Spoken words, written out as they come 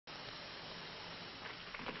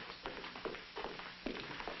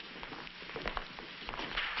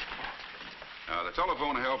The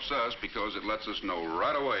telephone helps us because it lets us know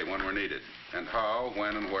right away when we're needed and how,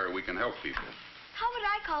 when, and where we can help people. How would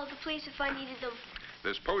I call the police if I needed them?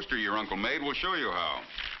 This poster your uncle made will show you how.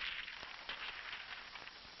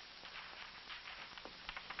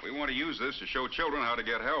 We want to use this to show children how to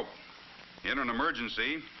get help. In an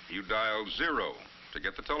emergency, you dial 0 to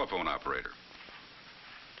get the telephone operator.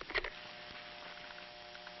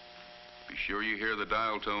 Be sure you hear the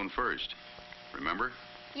dial tone first. Remember?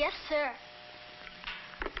 Yes, sir.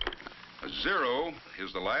 A 0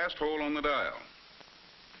 is the last hole on the dial.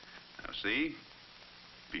 Now see?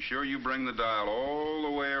 Be sure you bring the dial all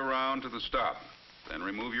the way around to the stop. Then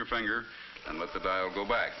remove your finger and let the dial go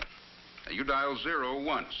back. Now you dial 0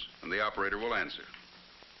 once, and the operator will answer.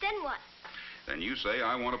 Then what? Then you say,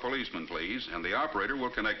 "I want a policeman, please," and the operator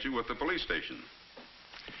will connect you with the police station.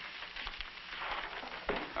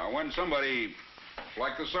 Now, when somebody,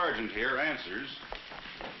 like the sergeant here, answers,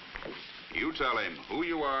 you tell him who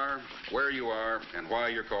you are, where you are, and why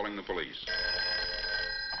you're calling the police.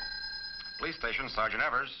 Police station, Sergeant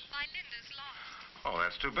Evers. My Linda's lost. Oh,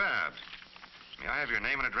 that's too bad. May I have your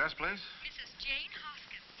name and address, please? Mrs. Jane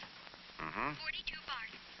Hoskins. Mm-hmm. 42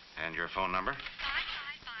 Barton. And your phone number?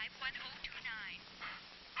 555-1029.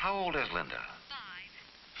 How old is Linda?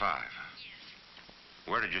 5. 5. Yes.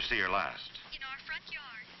 Where did you see her last? In our front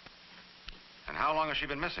yard. And how long has she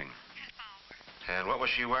been missing? Half hour. And what was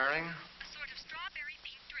she wearing? A sort of strawberry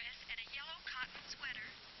pink dress and a yellow cotton sweater.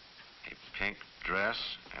 A pink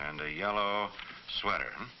dress and a yellow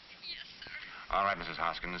sweater. Yes, sir. All right, Mrs.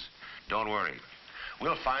 Hoskins. Don't worry.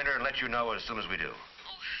 We'll find her and let you know as soon as we do.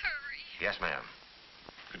 Oh, hurry. Yes, ma'am.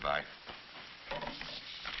 Goodbye.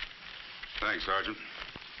 Thanks, Sergeant.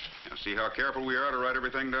 Now, see how careful we are to write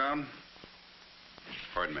everything down?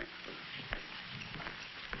 Pardon me.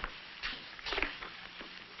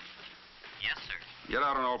 Yes, sir. Get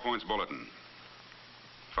out an all points bulletin.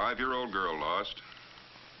 5-year-old girl lost.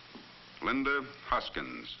 Linda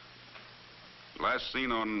Hoskins. Last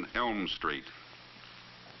seen on Elm Street.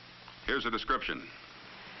 Here's a description.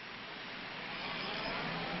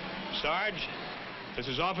 Sarge, this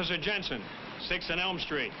is Officer Jensen, 6th and Elm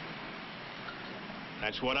Street.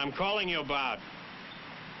 That's what I'm calling you about.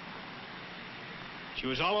 She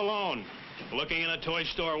was all alone, looking in a toy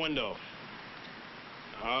store window.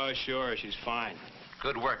 Oh, sure, she's fine.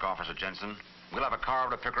 Good work, Officer Jensen. We'll have a car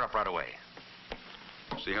to pick her up right away.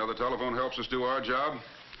 See how the telephone helps us do our job?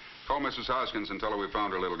 Call Mrs. Hoskins and tell her we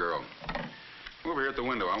found her little girl. Over here at the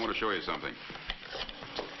window, I want to show you something.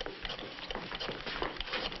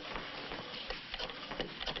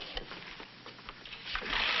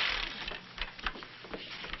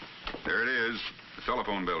 There it is, the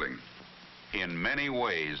telephone building. In many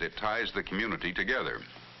ways, it ties the community together.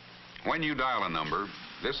 When you dial a number,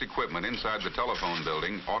 this equipment inside the telephone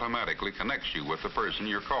building automatically connects you with the person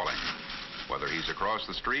you're calling, whether he's across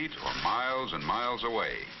the street or miles and miles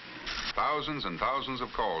away. Thousands and thousands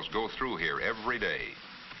of calls go through here every day.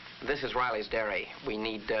 This is Riley's Dairy. We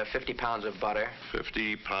need 50 pounds of butter.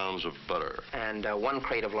 50 pounds of butter. And 1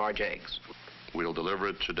 crate of large eggs. We'll deliver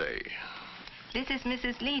it today. This is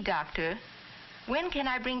Mrs. Lee, Doctor. When can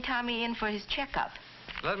I bring Tommy in for his checkup?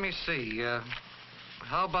 Let me see.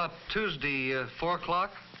 How about Tuesday, 4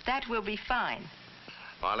 o'clock? That will be fine.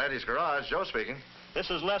 Marletti's Garage, Joe speaking. This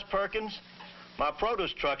is Les Perkins. My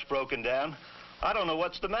produce truck's broken down. I don't know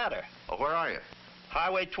what's the matter. Oh, where are you?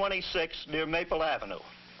 Highway 26 near Maple Avenue.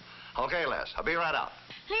 Okay, Les. I'll be right out.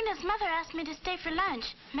 Lena's mother asked me to stay for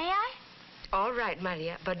lunch. May I? All right,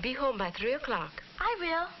 Maria, but be home by 3 o'clock. I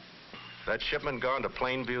will. That shipment gone to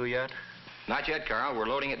Plainview yet? Not yet, Carl. We're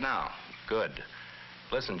loading it now. Good.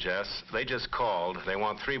 Listen, Jess, they just called. They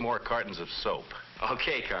want 3 more cartons of soap.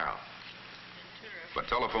 Okay, Carl. But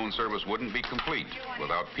telephone service wouldn't be complete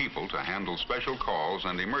without people to handle special calls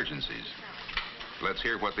and emergencies. Let's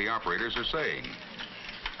hear what the operators are saying.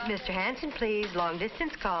 Mr. Hanson, please. Long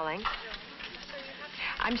distance calling.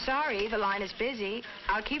 I'm sorry, the line is busy.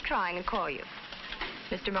 I'll keep trying and call you.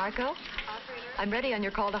 Mr. Marco, I'm ready on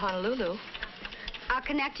your call to Honolulu. I'll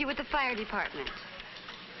connect you with the fire department.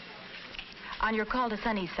 On your call to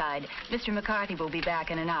Sunnyside, Mr. McCarthy will be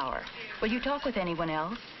back in an hour. Will you talk with anyone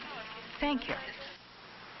else? Thank you.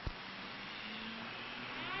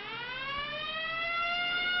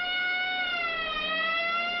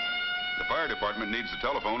 The fire department needs the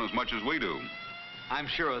telephone as much as we do. I'm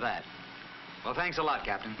sure of that. Well, thanks a lot,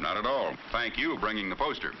 Captain. Not at all. Thank you bringing the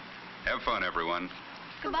poster. Have fun, everyone.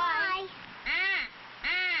 Goodbye.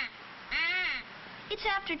 It's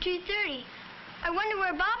after 2:30. I wonder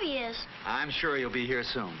where Bobby is. I'm sure he'll be here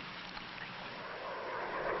soon.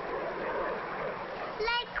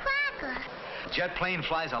 Like Quacker. jet plane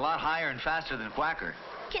flies a lot higher and faster than Quacker.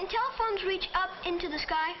 Can telephones reach up into the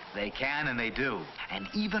sky? They can and they do. And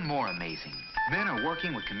even more amazing, men are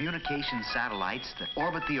working with communication satellites that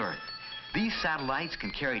orbit the Earth. These satellites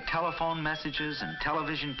can carry telephone messages and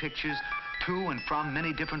television pictures to and from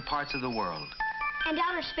many different parts of the world. And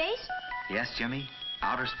outer space? Yes, Jimmy,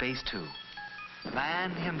 outer space too.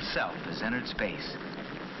 Man himself has entered space.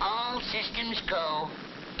 All systems go.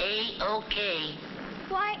 A-OK.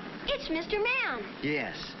 Why, it's Mr. Man.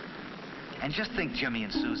 Yes. And just think, Jimmy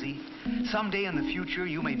and Susie, someday in the future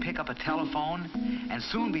you may pick up a telephone and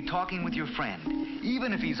soon be talking with your friend,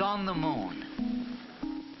 even if he's on the moon.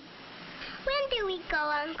 When do we go,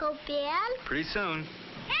 Uncle Ben? Pretty soon.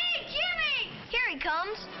 Hey, Jimmy! Here he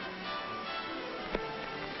comes.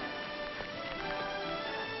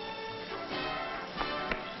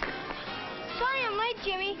 Sorry I'm late,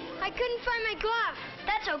 Jimmy. I couldn't find my glove.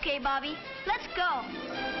 That's okay, Bobby. Let's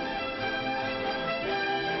go.